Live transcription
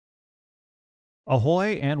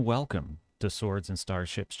Ahoy and welcome to Swords and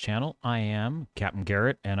Starships Channel. I am Captain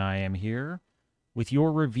Garrett, and I am here with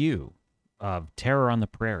your review of Terror on the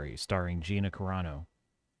Prairie, starring Gina Carano,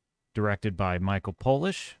 directed by Michael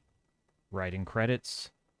Polish. Writing credits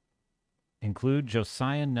include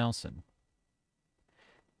Josiah Nelson.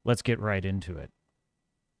 Let's get right into it.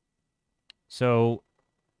 So,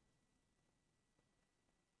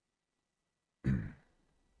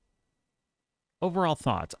 overall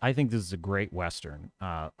thoughts. I think this is a great Western.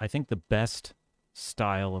 I think the best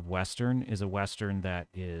style of Western is a Western that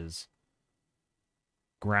is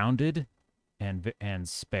grounded and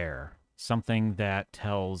spare, something that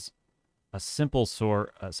tells a simple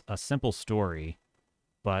story,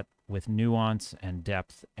 but with nuance and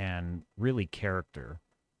depth and really character.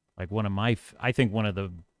 Like I think one of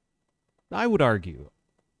the, I would argue,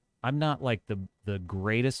 I'm not like the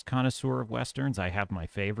greatest connoisseur of westerns. I have my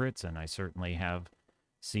favorites, and I certainly have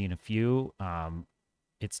seen a few.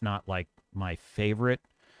 It's not like my favorite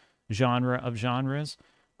genre of genres.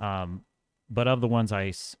 Um, but of the ones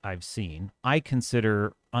I've seen, I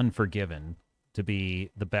consider Unforgiven to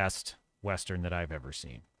be the best Western that I've ever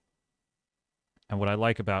seen. And what I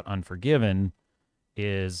like about Unforgiven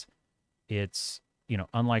is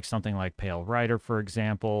unlike something like Pale Rider, for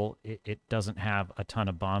example, it doesn't have a ton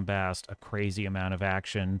of bombast, a crazy amount of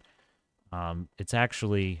action. It's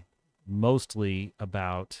actually mostly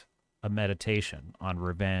about a meditation on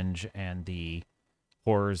revenge and the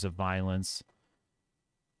horrors of violence.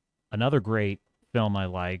 Another great film I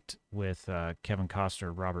liked with Kevin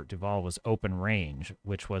Costner, Robert Duvall, was Open Range,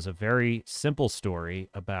 which was a very simple story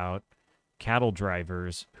about cattle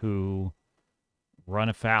drivers who run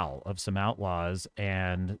afoul of some outlaws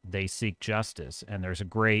and they seek justice. And there's a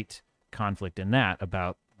great conflict in that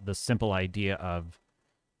about the simple idea of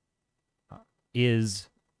uh, is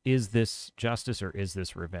is this justice or is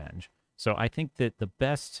this revenge? So I think that the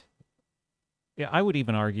best, yeah, I would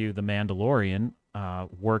even argue The Mandalorian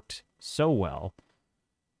worked so well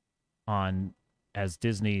on as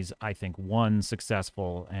Disney's, I think, one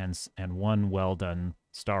successful and one well done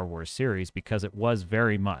Star Wars series because it was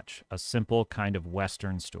very much a simple kind of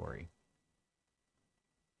Western story.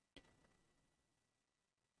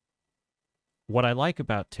 What I like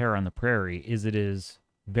about Terror on the Prairie is it is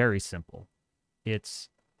very simple. It's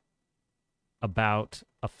about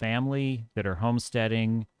a family that are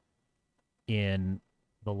homesteading in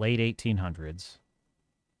the late 1800s.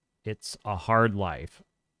 It's a hard life.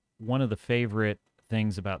 One of the favorite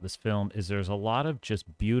things about this film is there's a lot of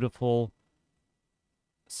just beautiful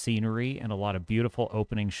scenery and a lot of beautiful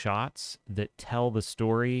opening shots that tell the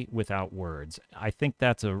story without words. I think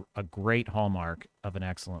that's a great hallmark of an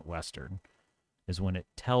excellent Western, is when it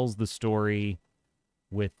tells the story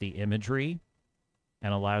with the imagery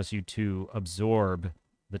and allows you to absorb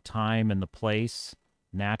the time and the place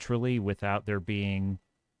naturally without there being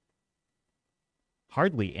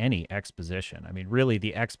hardly any exposition. I mean, really,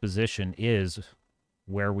 the exposition is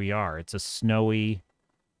where we are. It's a snowy,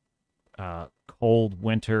 cold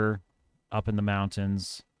winter up in the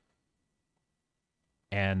mountains,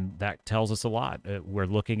 and that tells us a lot. We're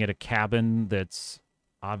looking at a cabin that's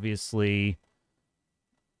obviously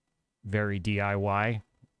very DIY,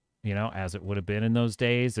 as it would have been in those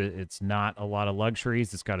days. It's not a lot of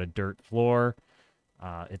luxuries. It's got a dirt floor.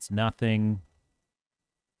 It's nothing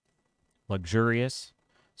luxurious.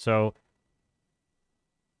 So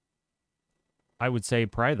I would say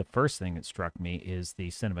probably the first thing that struck me is the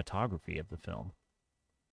cinematography of the film.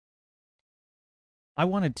 I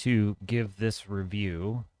wanted to give this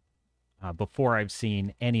review before I've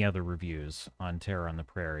seen any other reviews on Terror on the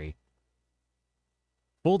Prairie.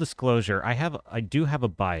 Full disclosure, I do have a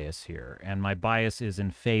bias here, and my bias is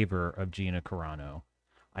in favor of Gina Carano.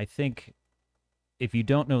 I think if you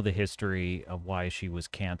don't know the history of why she was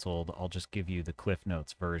canceled, I'll just give you the Cliff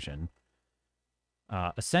Notes version.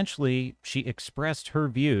 Essentially, she expressed her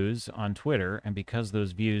views on Twitter, and because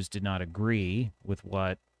those views did not agree with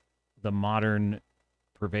what the modern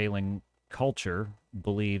prevailing culture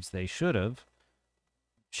believes they should have,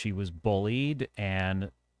 she was bullied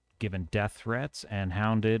and given death threats and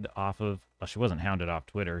hounded off of. Well, she wasn't hounded off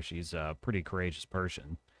Twitter. She's a pretty courageous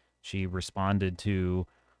person. She responded to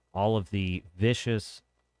all of the vicious,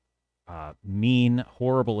 mean,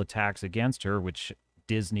 horrible attacks against her, which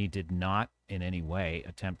Disney did not in any way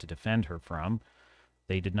attempt to defend her from.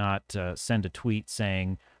 They did not send a tweet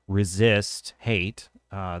saying resist hate.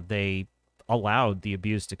 They allowed the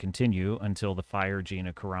abuse to continue until the Fire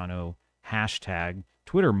Gina Carano hashtag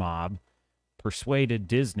Twitter mob persuaded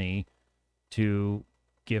Disney to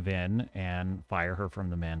give in and fire her from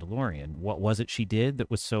The Mandalorian. What was it she did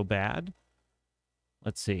that was so bad?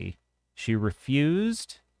 Let's see. She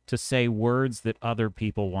refused to say words that other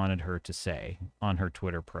people wanted her to say on her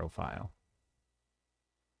Twitter profile.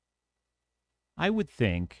 I would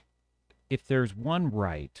think if there's one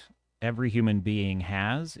right every human being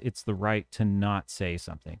has, it's the right to not say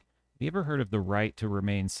something. Have you ever heard of the right to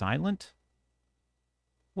remain silent?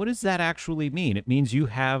 What does that actually mean? It means you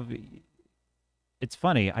have. It's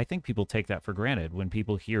funny. I think people take that for granted when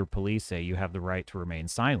people hear police say you have the right to remain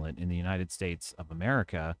silent in the United States of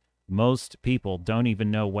America. Most people don't even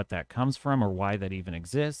know what that comes from or why that even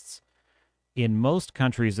exists. In most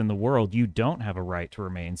countries in the world, you don't have a right to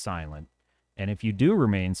remain silent. And if you do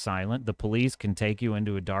remain silent, the police can take you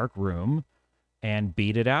into a dark room and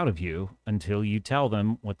beat it out of you until you tell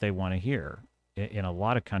them what they want to hear. In a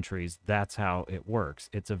lot of countries, that's how it works.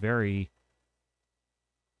 It's a very,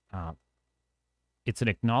 it's an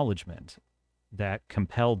acknowledgement that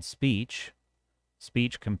compelled speech,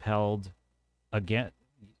 speech compelled again,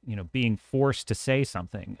 being forced to say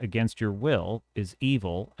something against your will is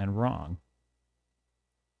evil and wrong.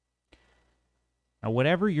 Now,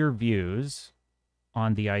 whatever your views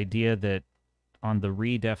on the idea that on the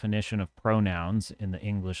redefinition of pronouns in the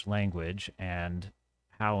English language and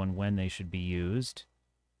how and when they should be used,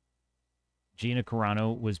 Gina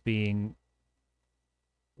Carano was being,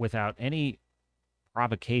 without any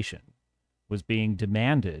provocation, was being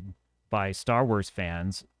demanded by Star Wars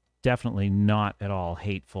fans, definitely not at all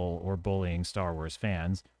hateful or bullying Star Wars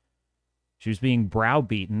fans. She was being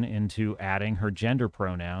browbeaten into adding her gender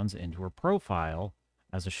pronouns into her profile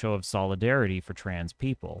as a show of solidarity for trans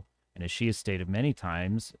people. And as she has stated many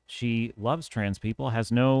times, she loves trans people,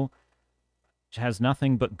 has nothing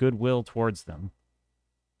but goodwill towards them.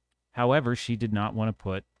 However, she did not want to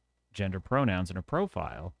put gender pronouns in her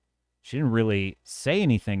profile. She didn't really say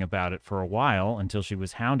anything about it for a while until she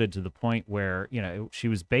was hounded to the point where, she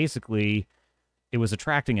was basically, it was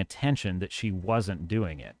attracting attention that she wasn't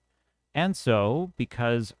doing it. And so,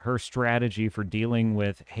 because her strategy for dealing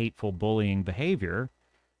with hateful bullying behavior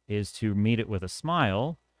is to meet it with a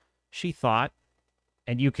smile, she thought,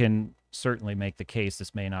 and you can certainly make the case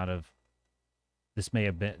this may have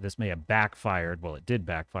backfired. Well, it did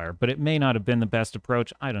backfire, but it may not have been the best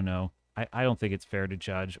approach. I don't know. I don't think it's fair to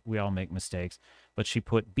judge. We all make mistakes. But she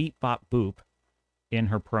put beep, bop, boop in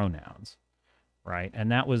her pronouns, right?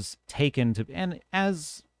 And that was taken to, and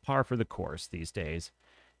as par for the course these days,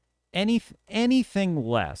 anything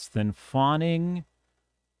less than fawning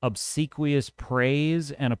obsequious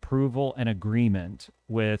praise and approval and agreement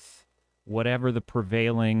with whatever the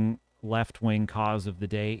prevailing left-wing cause of the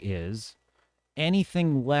day is,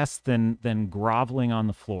 anything less than groveling on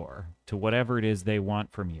the floor to whatever it is they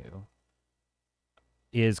want from you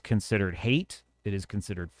is considered hate. It is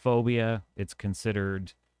considered phobia. It's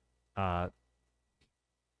considered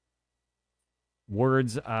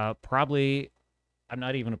words probably I'm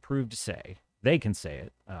not even approved to say. They can say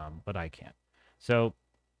it, but I can't. So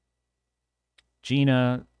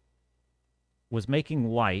Gina was making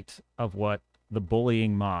light of what the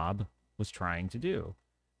bullying mob was trying to do.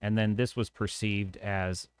 And then this was perceived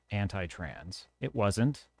as anti-trans. It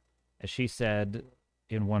wasn't. As she said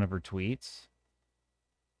in one of her tweets,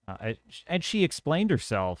 and she explained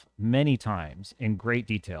herself many times in great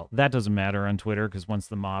detail. That doesn't matter on Twitter because once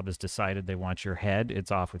the mob has decided they want your head,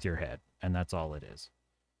 it's off with your head. And that's all it is.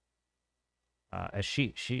 As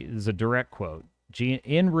she is a direct quote.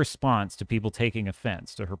 In response to people taking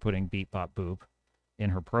offense to her putting beep, bop, boop in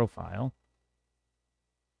her profile,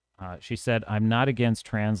 she said, "I'm not against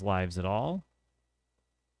trans lives at all.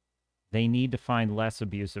 They need to find less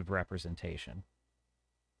abusive representation."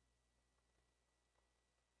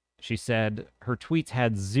 She said her tweets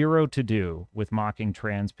had zero to do with mocking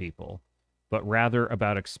trans people, but rather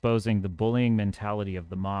about exposing the bullying mentality of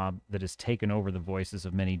the mob that has taken over the voices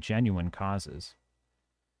of many genuine causes.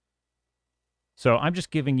 So I'm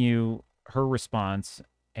just giving you her response.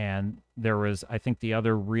 And there was, I think the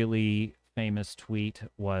other really famous tweet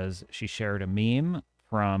was she shared a meme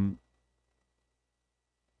from,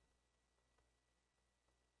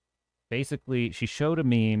 basically, she showed a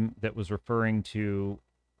meme that was referring to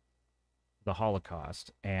the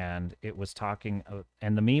Holocaust, and it was talking,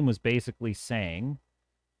 and the meme was basically saying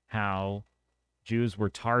how Jews were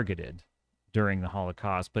targeted during the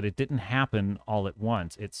Holocaust, but it didn't happen all at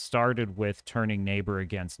once. It started with turning neighbor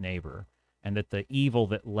against neighbor, and that the evil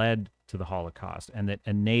that led to the Holocaust and that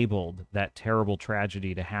enabled that terrible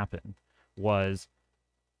tragedy to happen was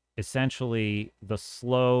essentially the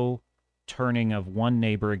slow turning of one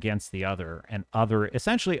neighbor against the other and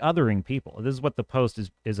essentially othering people. This is what the post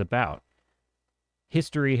is about.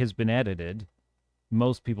 History has been edited.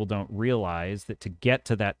 Most people don't realize that to get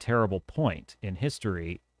to that terrible point in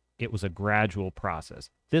history, It was a gradual process.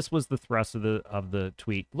 This was the thrust of the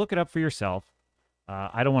tweet. Look it up for yourself.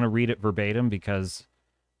 I don't want to read it verbatim because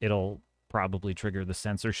it'll probably trigger the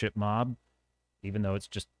censorship mob, even though it's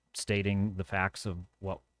just stating the facts of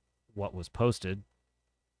what was posted.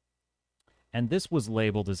 And this was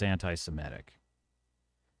labeled as anti-Semitic.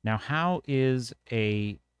 Now, how is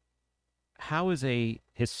a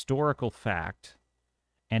historical fact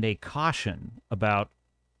and a caution about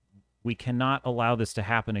we cannot allow this to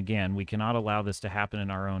happen again, we cannot allow this to happen in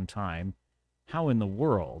our own time, how in the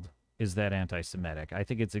world is that anti-Semitic? I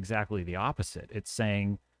think it's exactly the opposite. It's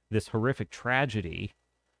saying this horrific tragedy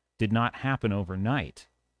did not happen overnight.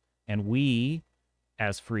 And we,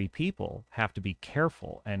 as free people, have to be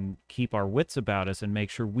careful and keep our wits about us and make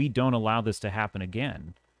sure we don't allow this to happen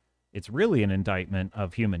again. It's really an indictment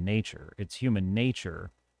of human nature. It's human nature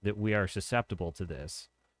that we are susceptible to this.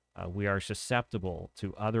 We are susceptible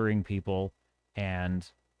to othering people and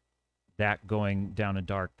that going down a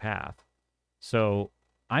dark path. So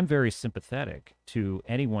I'm very sympathetic to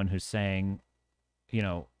anyone who's saying, you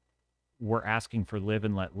know, we're asking for live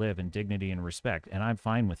and let live and dignity and respect. And I'm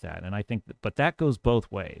fine with that. And I think, but that goes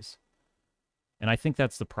both ways. And I think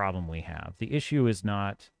that's the problem we have. The issue is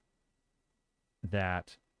not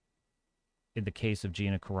that in the case of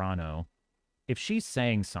Gina Carano, if she's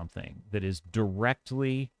saying something that is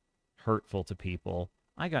directly hurtful to people,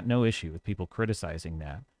 I got no issue with people criticizing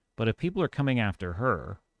that. But if people are coming after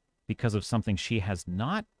her because of something she has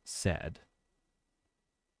not said,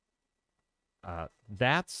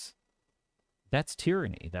 that's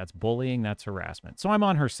tyranny. That's bullying. That's harassment. So I'm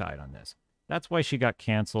on her side on this. That's why she got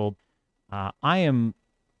canceled. I am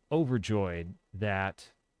overjoyed that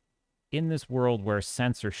in this world where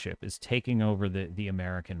censorship is taking over the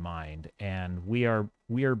American mind, and we are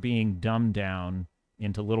being dumbed down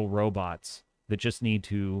into little robots that just need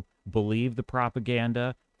to believe the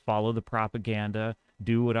propaganda, follow the propaganda,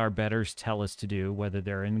 do what our betters tell us to do, whether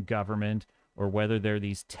they're in government or whether they're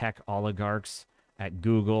these tech oligarchs at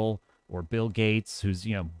Google or Bill Gates, who's,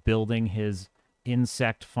 you know, building his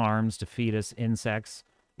insect farms to feed us insects.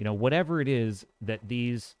 You know, whatever it is that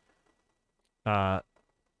these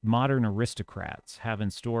modern aristocrats have in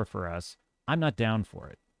store for us, I'm not down for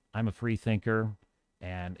it. I'm a free thinker,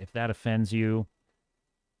 and if that offends you,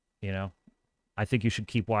 you know, I think you should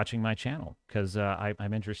keep watching my channel because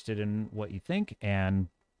I'm interested in what you think, and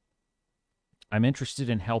I'm interested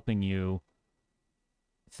in helping you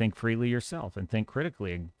think freely yourself and think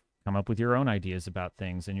critically and come up with your own ideas about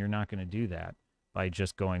things, and you're not going to do that by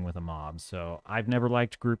just going with a mob. So I've never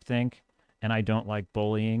liked groupthink, and I don't like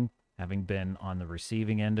bullying, having been on the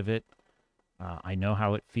receiving end of it. I know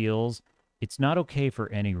how it feels. It's not okay for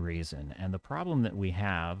any reason. And the problem that we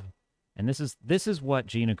have, and this is what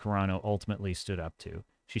Gina Carano ultimately stood up to.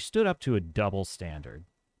 She stood up to a double standard.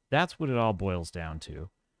 That's what it all boils down to.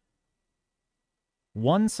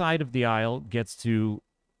 One side of the aisle gets to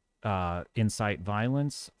incite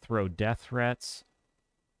violence, throw death threats,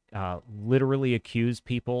 literally accuse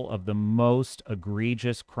people of the most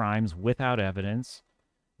egregious crimes without evidence.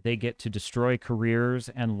 They get to destroy careers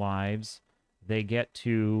and lives. They get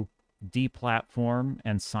to deplatform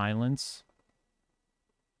and silence.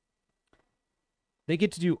 They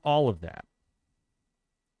get to do all of that.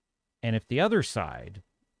 And if the other side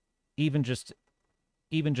even just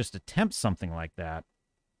attempts something like that,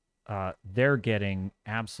 they're getting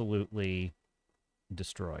absolutely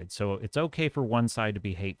destroyed. So it's okay for one side to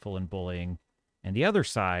be hateful and bullying, and the other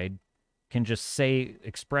side can just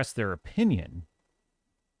express their opinion,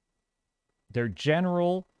 their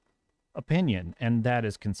general opinion, and that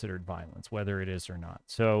is considered violence, whether it is or not.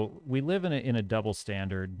 So we live in a double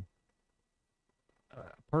standard. A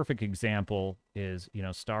perfect example is, you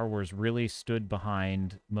know, Star Wars really stood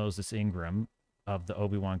behind Moses Ingram of the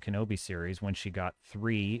Obi-Wan Kenobi series when she got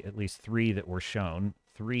at least three that were shown,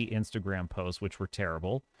 3 Instagram posts, which were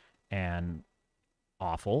terrible and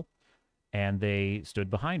awful, and they stood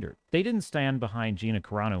behind her. They didn't stand behind Gina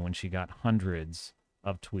Carano when she got hundreds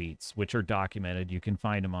of tweets, which are documented. You can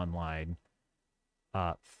find them online.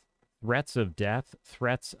 Threats of death,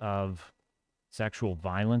 threats of sexual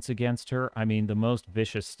violence against her. I mean, the most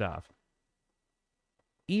vicious stuff.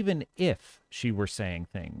 Even if she were saying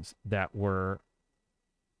things that were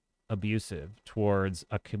abusive towards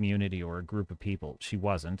a community or a group of people, she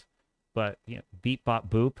wasn't. But, you know, beep bop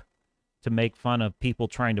boop, to make fun of people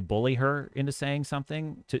trying to bully her into saying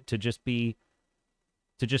something, to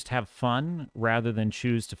just have fun rather than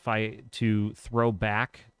choose to fight, to throw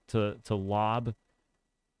back, to lob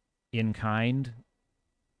in kind,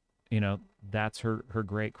 you know, that's her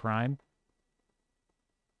great crime.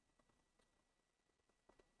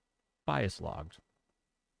 Bias logged.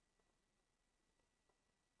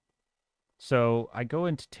 So I go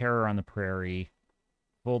into Terror on the Prairie,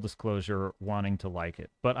 full disclosure, wanting to like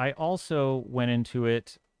it. But I also went into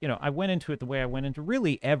it, I went into it the way I went into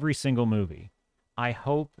really every single movie. I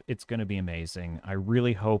hope it's going to be amazing. I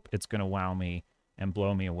really hope it's going to wow me and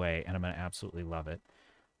blow me away, and I'm going to absolutely love it.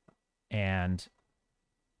 And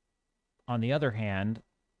on the other hand,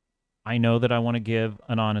 I know that I want to give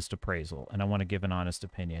an honest appraisal and I want to give an honest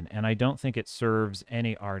opinion. And I don't think it serves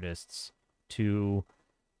any artists to,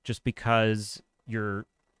 just because you're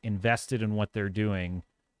invested in what they're doing,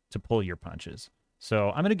 to pull your punches. So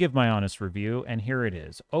I'm going to give my honest review, and here it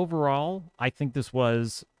is. Overall, I think this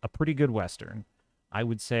was a pretty good Western. I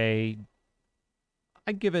would say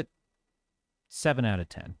I'd give it 7 out of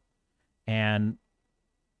 10. And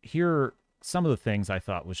here are some of the things I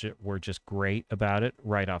thought were just great about it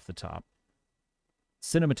right off the top.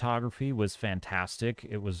 Cinematography was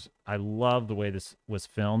fantastic. I love the way this was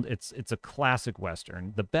filmed. It's a classic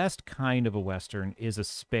Western. The best kind of a Western is a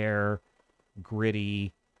spare,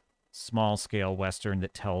 gritty, small scale Western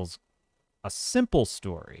that tells a simple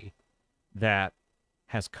story that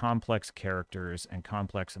has complex characters and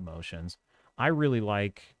complex emotions. I really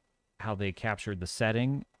like how they captured the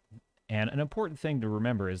setting. And an important thing to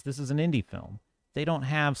remember is this is an indie film. They don't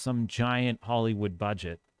have some giant Hollywood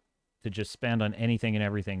budget to just spend on anything and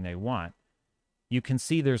everything they want. You can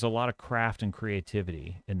see there's a lot of craft and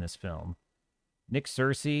creativity in this film. Nick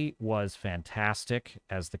Searcy was fantastic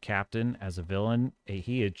as the captain, as a villain.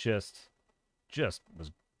 He had just was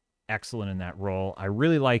excellent in that role. I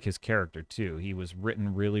really like his character too. He was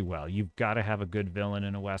written really well. You've got to have a good villain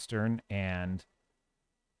in a Western, and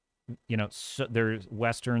there's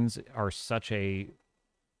Westerns are such a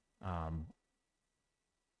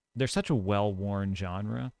they're such a well-worn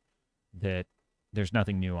genre that there's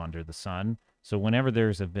nothing new under the sun. So whenever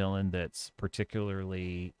there's a villain that's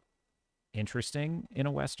particularly interesting in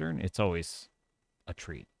a Western, it's always a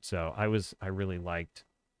treat. So I really liked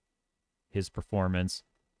his performance.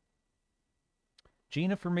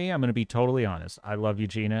 Gina, for me, I'm going to be totally honest. I love you,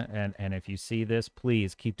 Gina, and if you see this,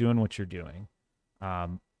 please keep doing what you're doing.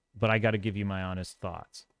 But I got to give you my honest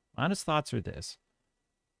thoughts. Honest thoughts are this: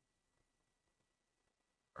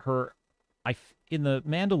 her, in the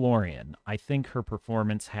Mandalorian, I think her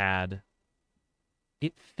performance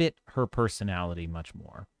it fit her personality much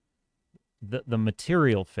more. The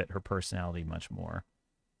material fit her personality much more.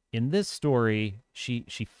 In this story, she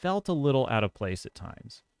felt a little out of place at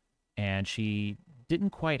times, and she didn't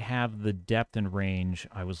quite have the depth and range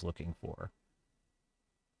I was looking for.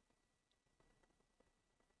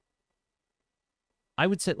 I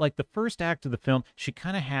would say, like, the first act of the film, she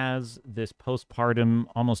kind of has this postpartum,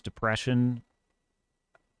 almost depression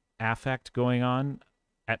affect going on.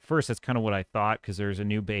 At first, that's kind of what I thought, because there's a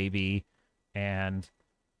new baby, and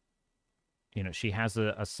she has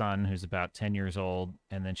a son who's about 10 years old,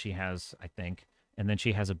 and then she has, I think, and then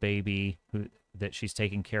she has a baby that she's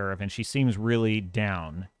taking care of, and she seems really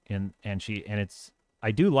down.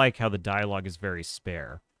 I do like how the dialogue is very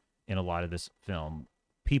spare in a lot of this film.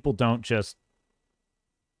 People don't just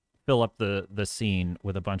fill up the scene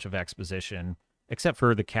with a bunch of exposition, except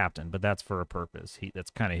for the captain, but that's for a purpose.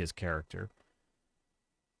 That's kind of his character.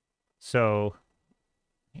 So,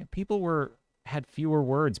 yeah, people had fewer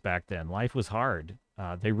words back then. Life was hard.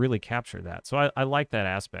 They really captured that. So I like that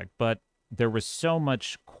aspect, but there was so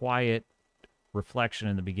much quiet reflection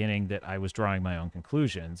in the beginning that I was drawing my own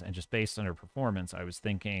conclusions, and just based on her performance, I was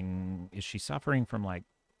thinking, is she suffering from like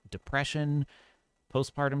depression,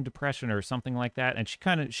 postpartum depression, or something like that? And she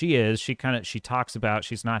talks about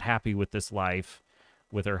she's not happy with this life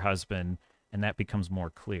with her husband, and that becomes more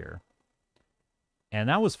clear. And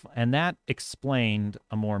that explained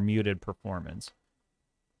a more muted performance.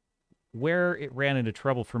 Where it ran into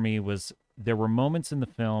trouble for me was there were moments in the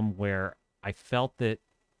film where I felt that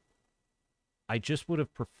I just would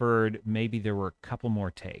have preferred maybe there were a couple more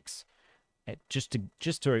takes, just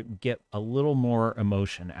to get a little more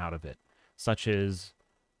emotion out of it, such as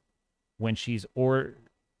when I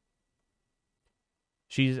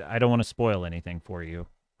don't want to spoil anything for you.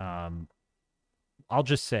 I'll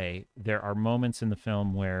just say there are moments in the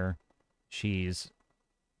film where she's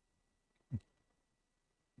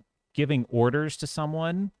giving orders to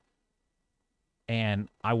someone, and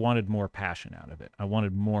I wanted more passion out of it. I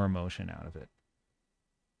wanted more emotion out of it.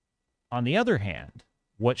 On the other hand,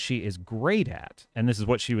 what she is great at, and this is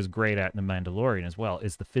what she was great at in The Mandalorian as well,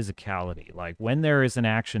 is the physicality. Like, when there is an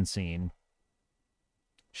action scene,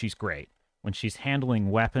 she's great. When she's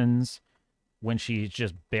handling weapons, when she's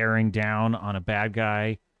just bearing down on a bad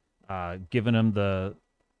guy, giving him the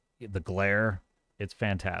glare, it's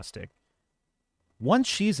fantastic. once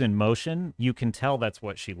she's in motion, you can tell that's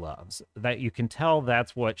what she loves. That you can tell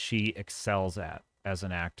that's what she excels at as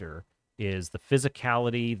an actor is the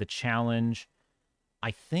physicality, the challenge.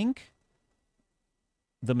 I think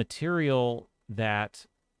the material that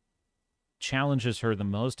challenges her the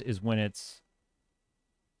most is when it's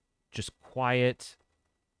just quiet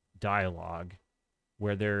dialogue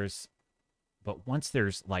where there's but once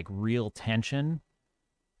there's like real tension,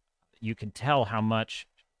 you can tell how much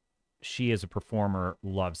she as a performer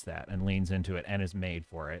loves that and leans into it and is made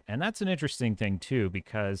for it. And that's an interesting thing too,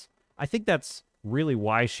 because I think that's really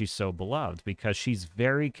why she's so beloved, because she's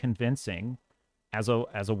very convincing as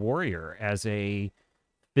a warrior, as a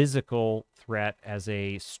physical threat, as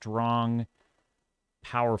a strong,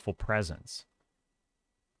 powerful presence.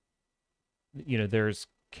 You know, there's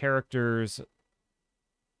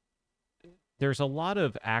a lot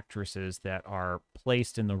of actresses that are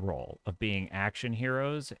placed in the role of being action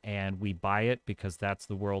heroes, and we buy it because that's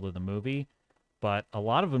the world of the movie. But a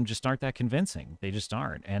lot of them just aren't that convincing. They just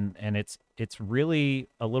aren't, and it's really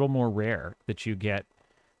a little more rare that you get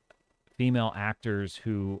female actors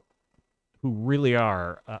who really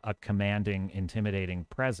are a commanding, intimidating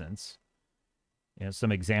presence. You know,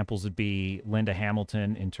 some examples would be Linda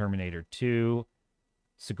Hamilton in Terminator 2,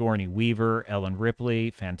 Sigourney Weaver, Ellen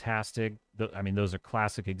Ripley, fantastic. I mean, those are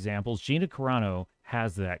classic examples. Gina Carano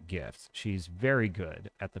has that gift. She's very good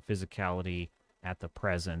at the physicality, at the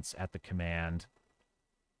presence, at the command.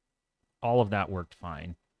 All of that worked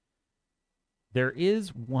fine. There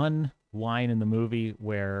is one line in the movie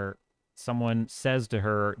where someone says to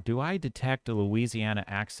her, "Do I detect a Louisiana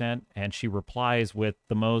accent?" And she replies with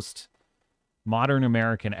the most modern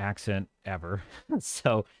American accent ever.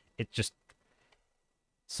 so it just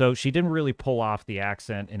So she didn't really pull off the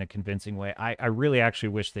accent in a convincing way. I really actually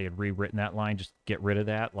wish they had rewritten that line, just get rid of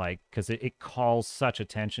that, like, because it calls such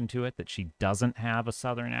attention to it that she doesn't have a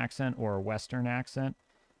Southern accent or a Western accent.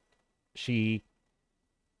 She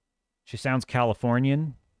she sounds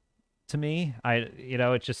Californian to me.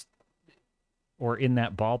 It just, or in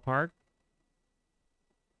that ballpark.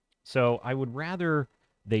 So I would rather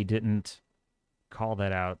they didn't call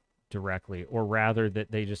that out directly, or rather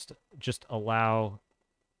that they just allow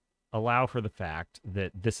for the fact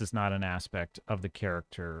that this is not an aspect of the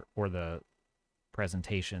character or the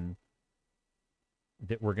presentation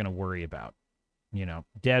that we're going to worry about. You know,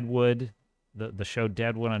 Deadwood, the show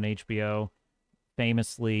Deadwood on HBO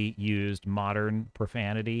famously used modern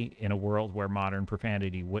profanity in a world where modern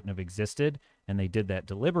profanity wouldn't have existed, and they did that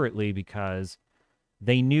deliberately because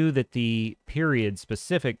they knew that the period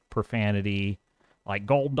specific profanity, like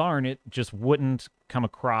 "gold darn it," just wouldn't come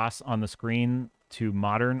across on the screen to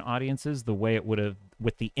modern audiences the way it would have,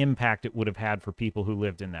 with the impact it would have had for people who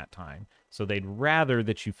lived in that time. So they'd rather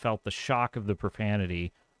that you felt the shock of the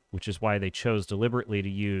profanity, which is why they chose deliberately to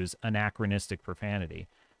use anachronistic profanity.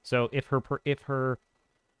 So if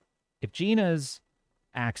Gina's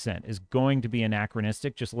accent is going to be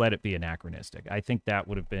anachronistic, just let it be anachronistic. I think that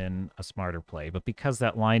would have been a smarter play. But because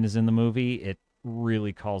that line is in the movie, it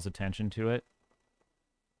really calls attention to it.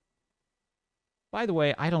 By the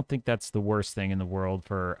way, I don't think that's the worst thing in the world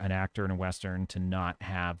for an actor in a Western to not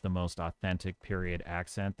have the most authentic period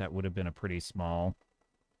accent. That would have been a pretty small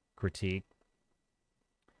critique.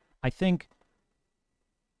 I think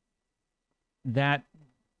that,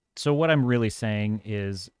 so what I'm really saying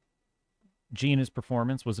is Gina's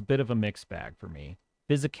performance was a bit of a mixed bag for me.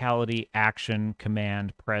 Physicality, action,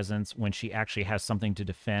 command, presence, when she actually has something to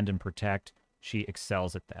defend and protect, she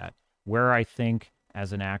excels at that. Where I think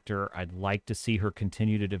as an actor I'd like to see her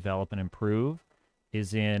continue to develop and improve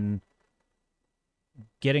is in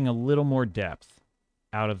getting a little more depth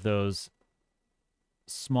out of those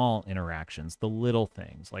small interactions, the little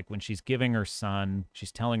things, like when she's telling her son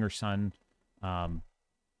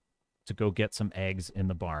to go get some eggs in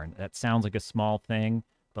the barn. That sounds like a small thing,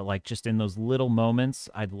 but like just in those little moments,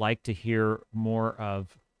 I'd like to hear more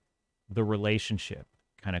of the relationship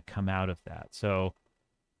kind of come out of that. So,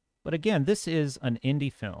 but again, this is an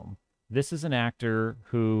indie film. This is an actor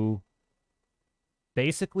who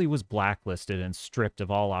basically was blacklisted and stripped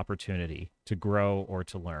of all opportunity to grow or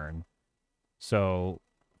to learn. So,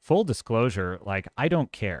 full disclosure, like, I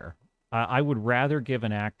don't care. I would rather give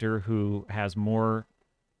an actor who has more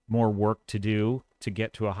work to do to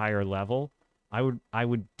get to a higher level. I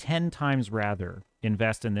would 10 times rather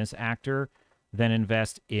invest in this actor than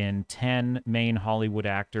invest in 10 main Hollywood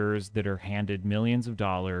actors that are handed millions of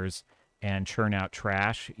dollars and churn out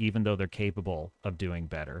trash, even though they're capable of doing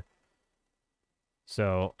better.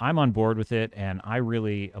 So I'm on board with it, and I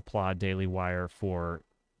really applaud Daily Wire for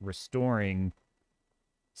restoring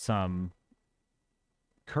some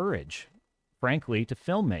courage frankly, to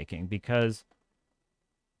filmmaking. Because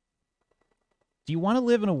do you want to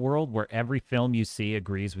live in a world where every film you see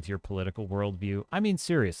agrees with your political worldview? I mean,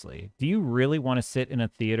 seriously, do you really want to sit in a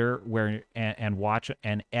theater where and watch,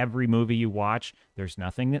 and every movie you watch, there's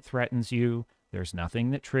nothing that threatens you, there's nothing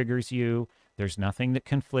that triggers you, there's nothing that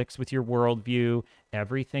conflicts with your worldview.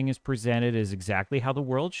 Everything is presented as exactly how the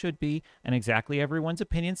world should be and exactly everyone's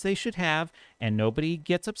opinions they should have, and nobody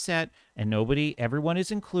gets upset, and everyone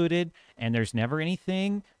is included, and there's never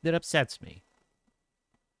anything that upsets me.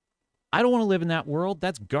 I don't want to live in that world.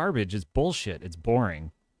 That's garbage. It's bullshit. It's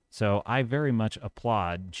boring. So I very much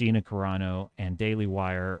applaud Gina Carano and Daily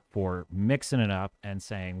Wire for mixing it up and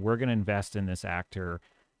saying, we're going to invest in this actor,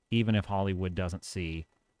 even if Hollywood doesn't see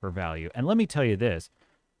her value. And let me tell you this,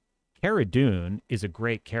 Cara Dune is a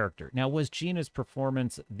great character. Now, was Gina's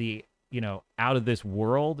performance out of this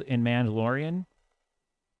world in Mandalorian?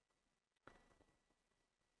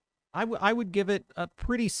 I would give it a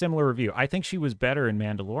pretty similar review. I think she was better in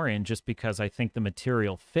Mandalorian just because I think the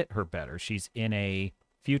material fit her better. She's in a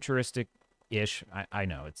futuristic-ish, I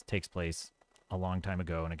know it takes place a long time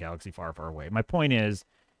ago in a galaxy far, far away. My point is,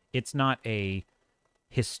 it's not a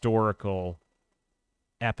historical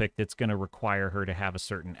epic that's going to require her to have a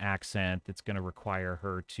certain accent, that's going to require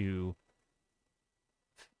her to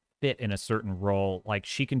fit in a certain role. Like,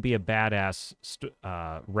 she can be a badass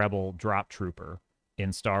rebel drop trooper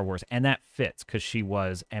in Star Wars, and that fits because she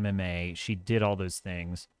was MMA, she did all those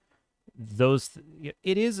things.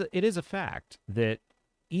 It is a fact that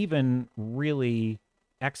even really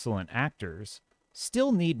excellent actors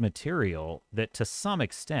still need material that to some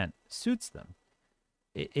extent suits them.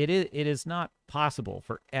 It is not possible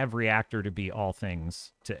for every actor to be all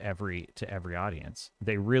things to every audience.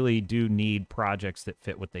 They really do need projects that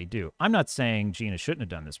fit what they do. I'm not saying Gina shouldn't have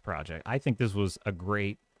done this project. I think this was a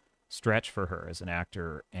great stretch for her as an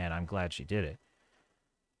actor, and I'm glad she did it.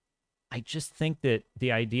 I just think that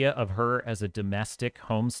the idea of her as a domestic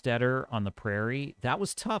homesteader on the prairie, that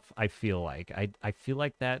was tough, I feel like. I feel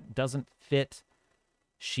like that doesn't fit.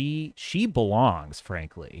 She belongs,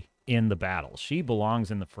 frankly, in the battle. She belongs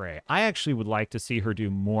in the fray. I actually would like to see her do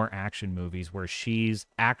more action movies where she's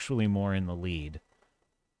actually more in the lead.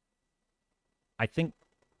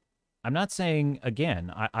 I'm not saying,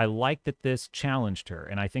 again, I like that this challenged her,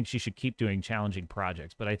 and I think she should keep doing challenging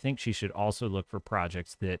projects, but I think she should also look for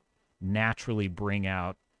projects that naturally bring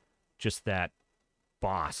out just that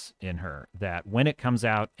boss in her, that when it comes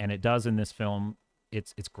out, and it does in this film,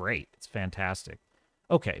 it's great. It's fantastic.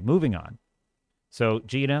 Okay, moving on. So,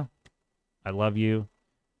 Gina, I love you.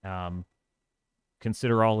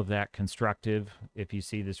 Consider all of that constructive if you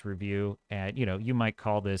see this review. And, you might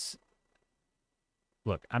call this...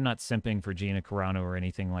 Look, I'm not simping for Gina Carano or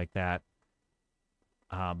anything like that.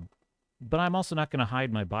 But I'm also not going to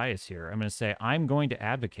hide my bias here. I'm going to say I'm going to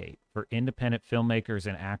advocate for independent filmmakers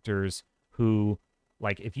and actors who,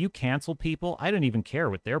 like, if you cancel people, I don't even care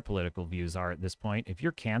what their political views are at this point. If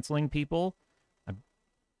you're canceling people,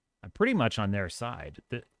 I'm pretty much on their side.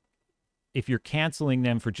 If you're canceling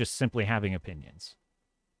them for just simply having opinions.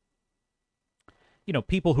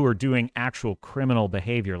 People who are doing actual criminal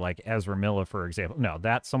behavior, like Ezra Miller, for example. No,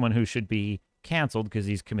 that's someone who should be canceled because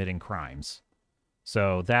he's committing crimes.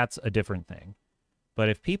 So that's a different thing. But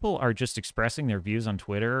if people are just expressing their views on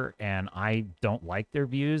Twitter and I don't like their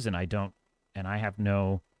views and I'm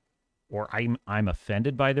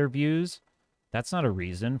offended by their views, that's not a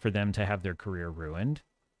reason for them to have their career ruined.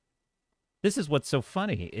 This is what's so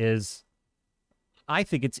funny is I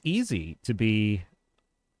think it's easy to be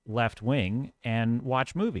left-wing and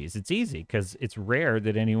watch movies. It's easy because it's rare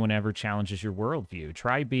that anyone ever challenges your worldview.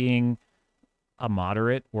 Try being a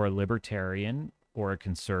moderate or a libertarian or a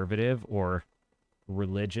conservative or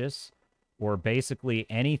religious or basically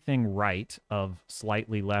anything right of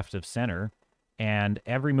slightly left of center, and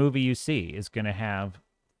every movie you see is going to have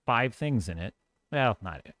 5 things in it. Well,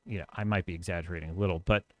 not, I might be exaggerating a little,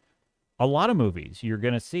 but a lot of movies you're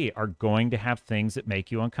going to see are going to have things that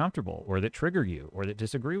make you uncomfortable or that trigger you or that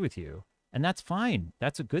disagree with you. And that's fine.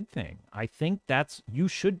 That's a good thing. I think you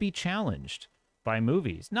should be challenged by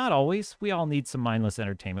movies. Not always. We all need some mindless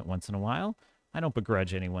entertainment once in a while. I don't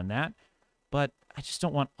begrudge anyone that. But I just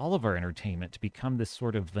don't want all of our entertainment to become this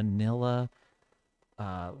sort of vanilla,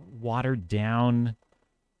 watered down,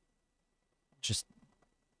 just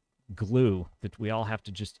glue that we all have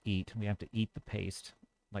to just eat. We have to eat the paste.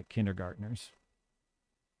 Like kindergartners.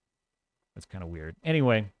 That's kind of weird.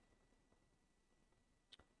 Anyway,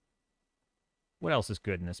 what else is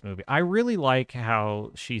good in this movie? I really like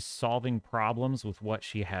how she's solving problems with what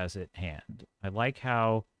she has at hand. I like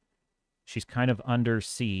how she's kind of under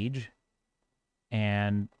siege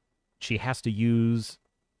and she has to use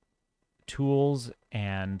tools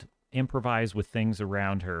and improvise with things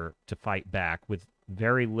around her to fight back with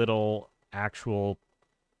very little actual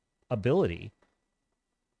ability.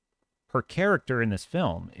 Her character in this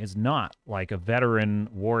film is not like a veteran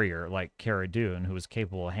warrior like Cara Dune, who is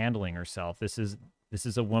capable of handling herself. This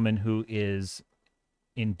is a woman who is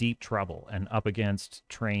in deep trouble and up against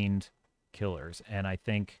trained killers. And I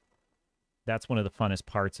think that's one of the funnest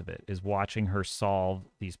parts of it, is watching her solve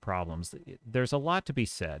these problems. There's a lot to be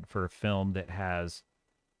said for a film that has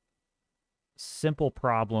simple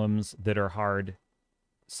problems that are hard.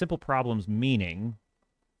 Simple problems meaning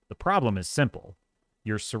the problem is simple.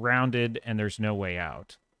 You're surrounded and there's no way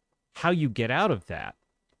out. How you get out of that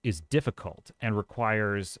is difficult and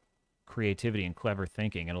requires creativity and clever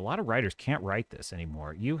thinking. And a lot of writers can't write this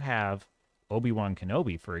anymore. You have Obi-Wan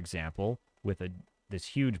Kenobi, for example, with this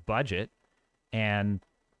huge budget, and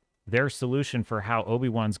their solution for how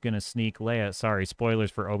Obi-Wan's going to sneak Leia, sorry, spoilers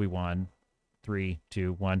for Obi-Wan, 3,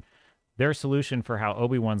 2, 1. Their solution for how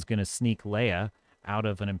Obi-Wan's going to sneak Leia out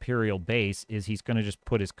of an Imperial base is he's going to just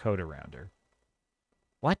put his coat around her.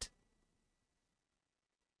 What?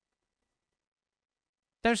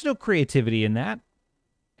 There's no creativity in that.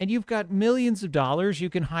 And you've got millions of dollars. You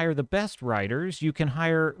can hire the best writers. You can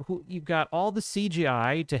hire you've got all the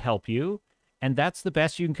CGI to help you. And that's the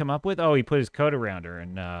best you can come up with. Oh, he put his coat around her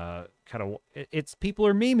and kind of, it's people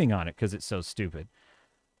are memeing on it because it's so stupid.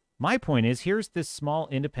 My point is, here's this small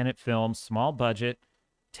independent film, small budget,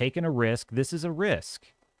 taking a risk. This is a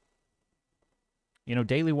risk. You know,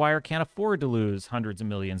 Daily Wire can't afford to lose hundreds of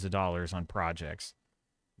millions of dollars on projects.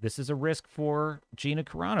 This is a risk for Gina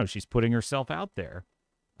Carano. She's putting herself out there.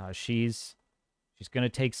 She's going to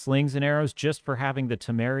take slings and arrows just for having the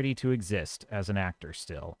temerity to exist as an actor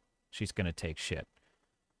still. She's going to take shit.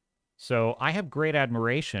 So I have great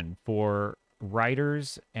admiration for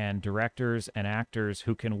writers and directors and actors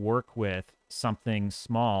who can work with something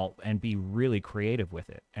small and be really creative with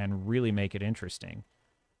it and really make it interesting.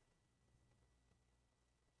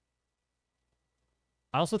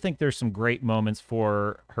 I also think there's some great moments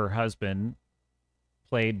for her husband,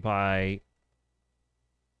 played by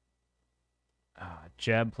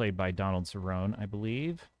Jeb, played by Donald Cerrone, I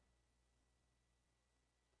believe.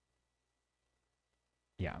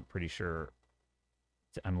 Yeah, I'm pretty sure.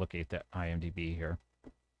 I'm looking at the IMDb here.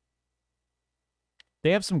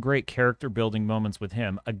 They have some great character building moments with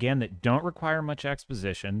him, again, that don't require much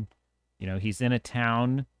exposition. You know, he's in a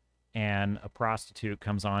town and a prostitute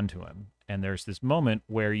comes on to him. And there's this moment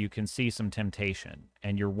where you can see some temptation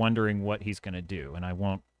and you're wondering what he's going to do. And I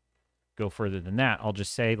won't go further than that. I'll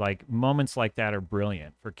just say, like, moments like that are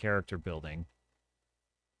brilliant for character building.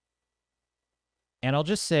 And I'll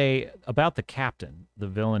just say about the captain, the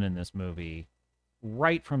villain in this movie,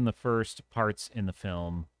 right from the first parts in the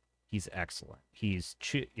film, he's excellent.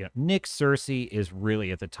 Nick Searcy is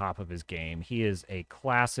really at the top of his game. He is a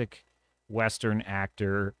classic Western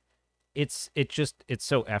actor. It's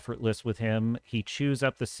so effortless with him. He chews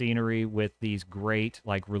up the scenery with these great,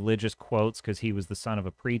 like, religious quotes because he was the son of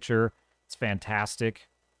a preacher. It's fantastic.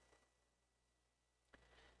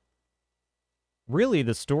 Really,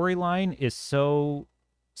 the storyline is so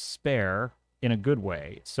spare in a good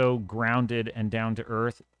way, so grounded and down to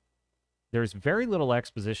earth. There's very little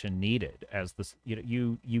exposition needed as this,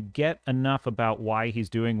 you get enough about why he's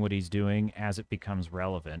doing what he's doing as it becomes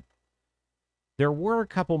relevant. There were a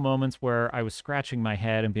couple moments where I was scratching my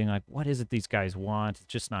head and being like, what is it these guys want? It's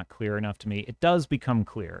just not clear enough to me. It does become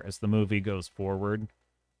clear as the movie goes forward.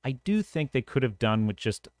 I do think they could have done with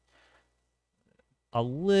just a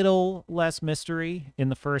little less mystery in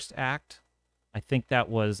the first act. I think that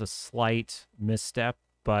was a slight misstep,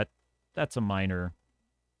 but that's a minor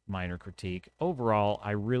critique. Overall,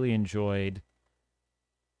 I really enjoyed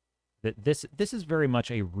that this is very much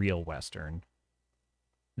a real Western.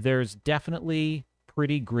 There's definitely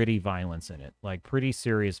pretty gritty violence in it, like pretty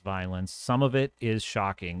serious violence. Some of it is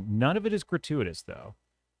shocking. None of it is gratuitous, though.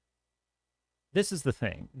 This is the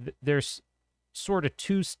thing. There's sort of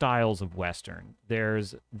two styles of Western.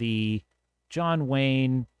 There's the John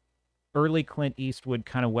Wayne, early Clint Eastwood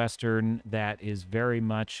kind of Western that is very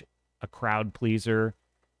much a crowd pleaser.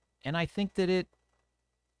 And I think that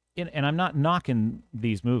and I'm not knocking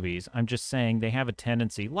these movies, I'm just saying they have a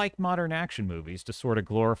tendency, like modern action movies, to sort of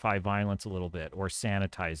glorify violence a little bit or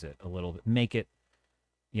sanitize it a little bit, make it,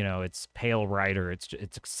 it's Pale Rider, it's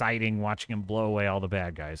exciting watching him blow away all the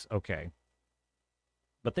bad guys. Okay.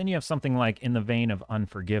 But then you have something like in the vein of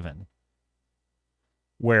Unforgiven,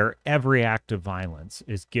 where every act of violence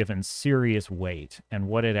is given serious weight and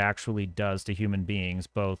what it actually does to human beings,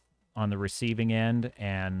 both on the receiving end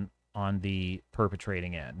and on the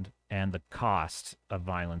perpetrating end and the cost of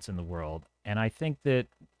violence in the world. And I think that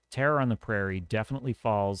Terror on the Prairie definitely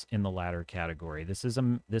falls in the latter category. This is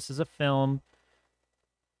a film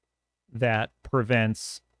that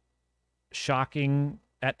prevents shocking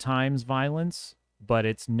at times violence, but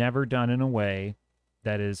it's never done in a way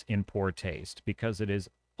that is in poor taste because it is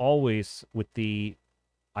always with the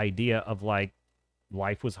idea of like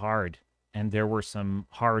life was hard and there were some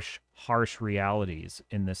harsh realities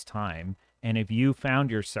in this time. And if you found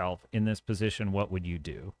yourself in this position, what would you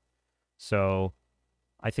do? So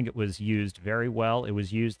I think it was used very well. It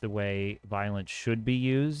was used the way violence should be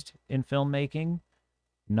used in filmmaking,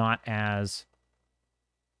 not as,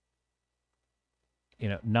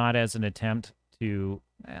 not as an attempt to,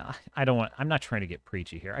 I'm not trying to get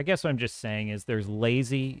preachy here. I guess what I'm just saying is there's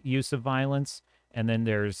lazy use of violence and then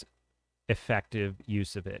there's effective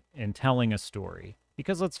use of it in telling a story.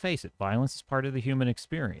 Because let's face it, violence is part of the human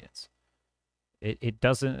experience. It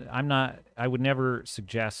doesn't, I would never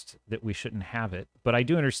suggest that we shouldn't have it, but I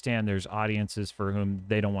do understand there's audiences for whom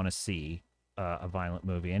they don't want to see a violent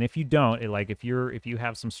movie. And if you don't, if you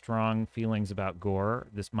have some strong feelings about gore,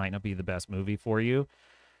 this might not be the best movie for you.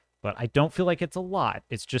 But I don't feel like it's a lot.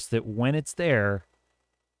 It's just that when it's there,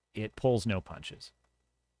 it pulls no punches.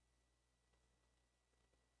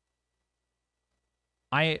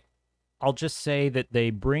 I'll just say that they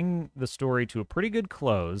bring the story to a pretty good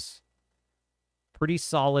close, pretty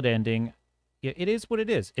solid ending. It is what it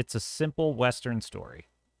is. It's a simple Western story.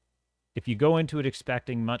 If you go into it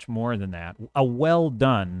expecting much more than that, a well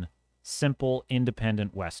done, simple,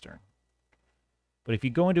 independent Western. But if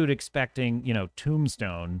you go into it expecting,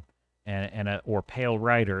 Tombstone or Pale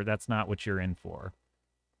Rider, that's not what you're in for.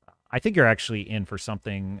 I think you're actually in for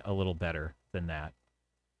something a little better than that.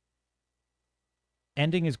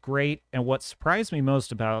 Ending is great, and what surprised me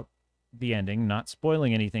most about the ending, not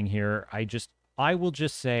spoiling anything here, I will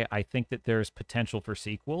just say I think that there's potential for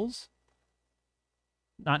sequels.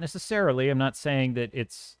 Not necessarily. I'm not saying that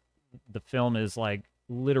the film is like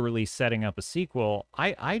literally setting up a sequel.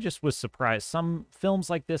 I just was surprised. Some films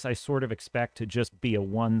like this I sort of expect to just be a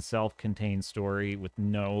one self-contained story with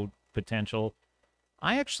no potential.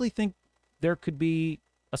 I actually think there could be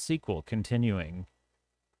a sequel continuing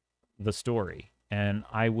the story, and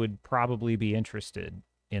I would probably be interested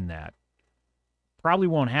in that. Probably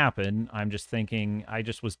won't happen. I'm just thinking, I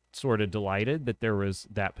just was sort of delighted that there was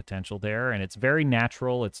that potential there, and it's very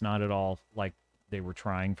natural. It's not at all like they were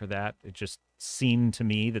trying for that. It just seemed to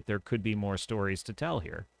me that there could be more stories to tell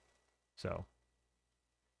here. So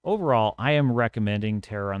overall, I am recommending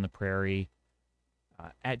Terror on the Prairie.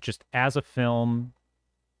 Just as a film,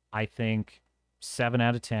 I think 7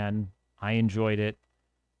 out of 10. I enjoyed it.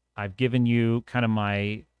 I've given you kind of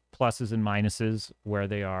my pluses and minuses where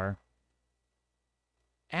they are.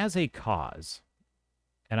 As a cause,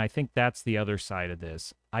 and I think that's the other side of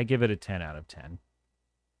this, I give it a 10 out of 10.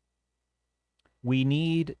 We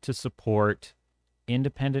need to support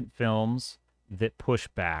independent films that push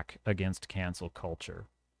back against cancel culture.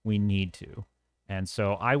 We need to. And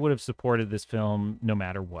so I would have supported this film no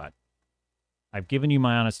matter what. I've given you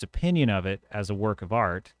my honest opinion of it as a work of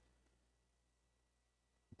art,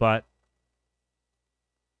 but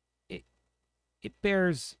it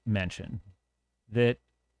bears mention that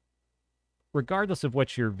regardless of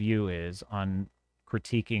what your view is on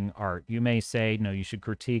critiquing art, you may say, no, you should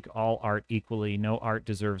critique all art equally. No art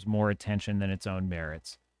deserves more attention than its own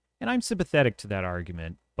merits. And I'm sympathetic to that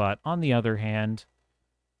argument. But on the other hand,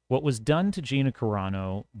 what was done to Gina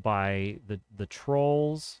Carano by the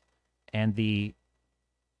trolls and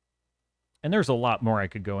there's a lot more I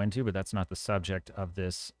could go into, but that's not the subject of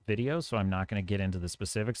this video, so I'm not going to get into the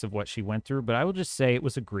specifics of what she went through. But I will just say it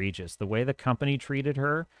was egregious. The way the company treated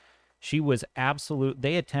her, she was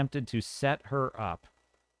they attempted to set her up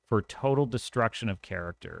for total destruction of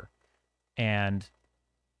character. And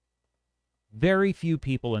very few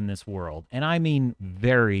people in this world, and I mean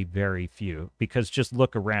very, very few, because just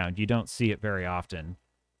look around, you don't see it very often,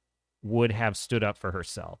 would have stood up for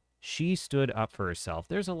herself. She stood up for herself.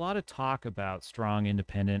 There's a lot of talk about strong,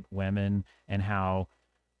 independent women and how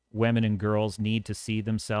women and girls need to see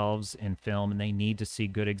themselves in film and they need to see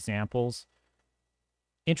good examples.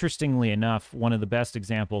 Interestingly enough, one of the best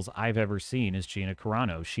examples I've ever seen is Gina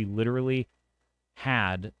Carano. She literally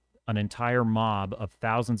had an entire mob of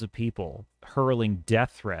thousands of people hurling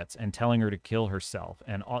death threats and telling her to kill herself.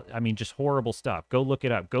 And I mean, just horrible stuff. Go look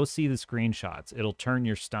it up. Go see the screenshots. It'll turn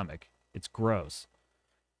your stomach. It's gross.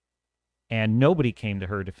 And nobody came to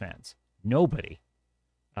her defense. Nobody.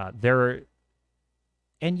 And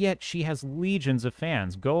yet she has legions of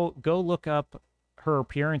fans. Go look up her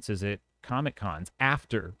appearances at Comic Cons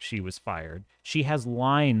after she was fired. She has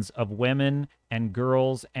lines of women and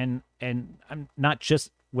girls and not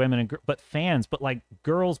just women and but fans, but like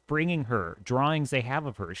girls bringing her drawings they have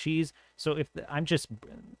of her. She's so if I'm just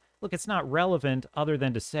look, it's not relevant other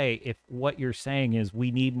than to say if what you're saying is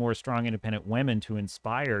we need more strong independent women to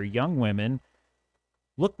inspire young women,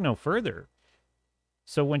 look no further.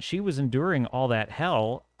 So when she was enduring all that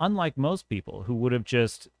hell, unlike most people who would have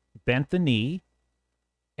just bent the knee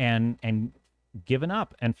and given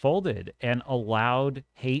up and folded and allowed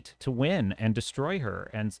hate to win and destroy her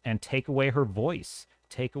and take away her voice,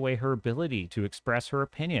 take away her ability to express her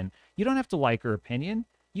opinion. You don't have to like her opinion.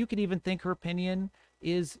 You could even think her opinion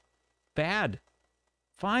is bad.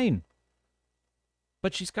 Fine.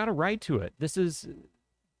 But she's got a right to it. This is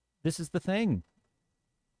the thing.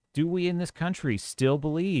 Do we in this country still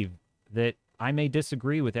believe that I may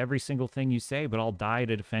disagree with every single thing you say, but I'll die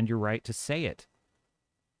to defend your right to say it?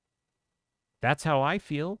 That's how I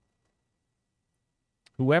feel.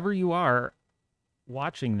 Whoever you are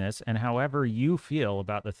watching this and however you feel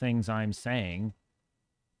about the things I'm saying,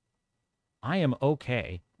 I am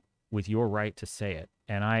okay with your right to say it.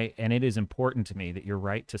 And it is important to me that your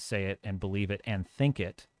right to say it and believe it and think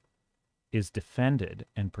it is defended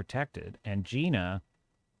and protected. And Gina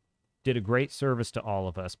did a great service to all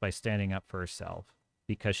of us by standing up for herself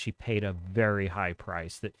because she paid a very high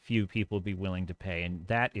price that few people would be willing to pay. And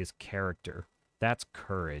that is character. That's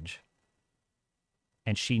courage.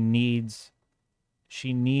 And she needs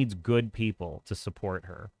good people to support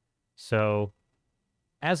her. So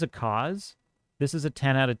as a cause, this is a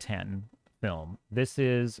 10 out of 10 film. This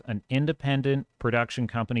is an independent production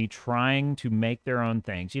company trying to make their own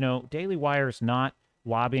things. You know, Daily Wire's not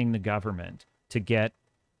lobbying the government to get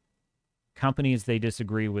companies they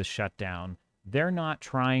disagree with shut down. They're not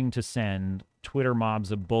trying to send Twitter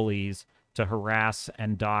mobs of bullies to harass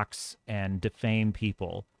and dox and defame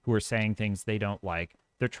people who are saying things they don't like.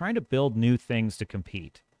 They're trying to build new things to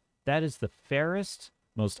compete. That is the fairest,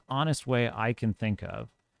 most honest way I can think of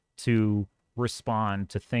to respond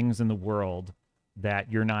to things in the world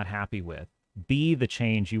that you're not happy with. Be the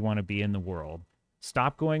change you want to be in the world.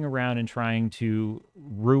 Stop going around and trying to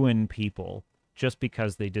ruin people just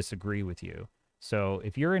because they disagree with you. So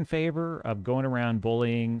if you're in favor of going around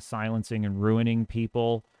bullying, silencing, and ruining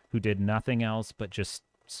people who did nothing else but just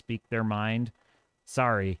speak their mind,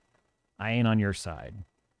 sorry, I ain't on your side.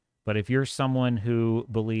 But if you're someone who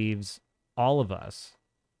believes all of us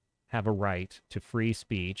have a right to free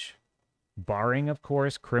speech, barring, of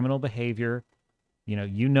course, criminal behavior,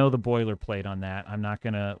 you know the boilerplate on that. I'm not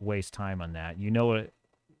going to waste time on that. You know what?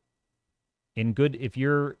 If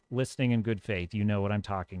you're listening in good faith, you know what I'm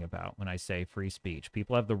talking about when I say free speech.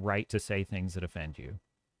 People have the right to say things that offend you.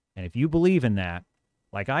 And if you believe in that,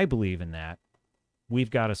 like I believe in that,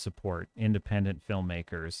 we've got to support independent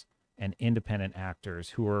filmmakers and independent actors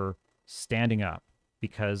who are standing up.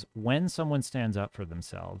 Because when someone stands up for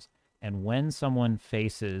themselves and when someone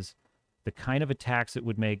faces the kind of attacks that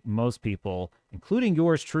would make most people, including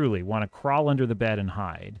yours truly, want to crawl under the bed and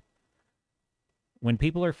hide, when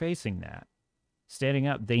people are facing that, standing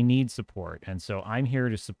up, they need support. And so I'm here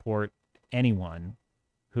to support anyone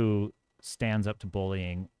who stands up to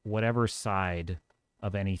bullying, whatever side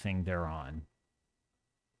of anything they're on.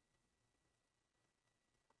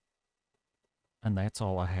 And that's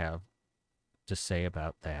all I have to say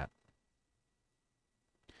about that.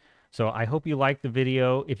 So I hope you liked the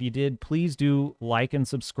video. If you did, please do like and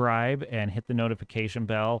subscribe and hit the notification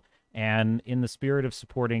bell. And in the spirit of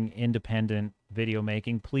supporting independent video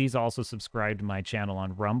making, please also subscribe to my channel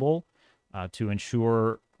on Rumble to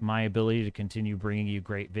ensure my ability to continue bringing you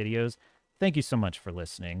great videos. Thank you so much for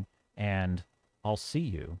listening, and I'll see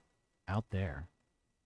you out there.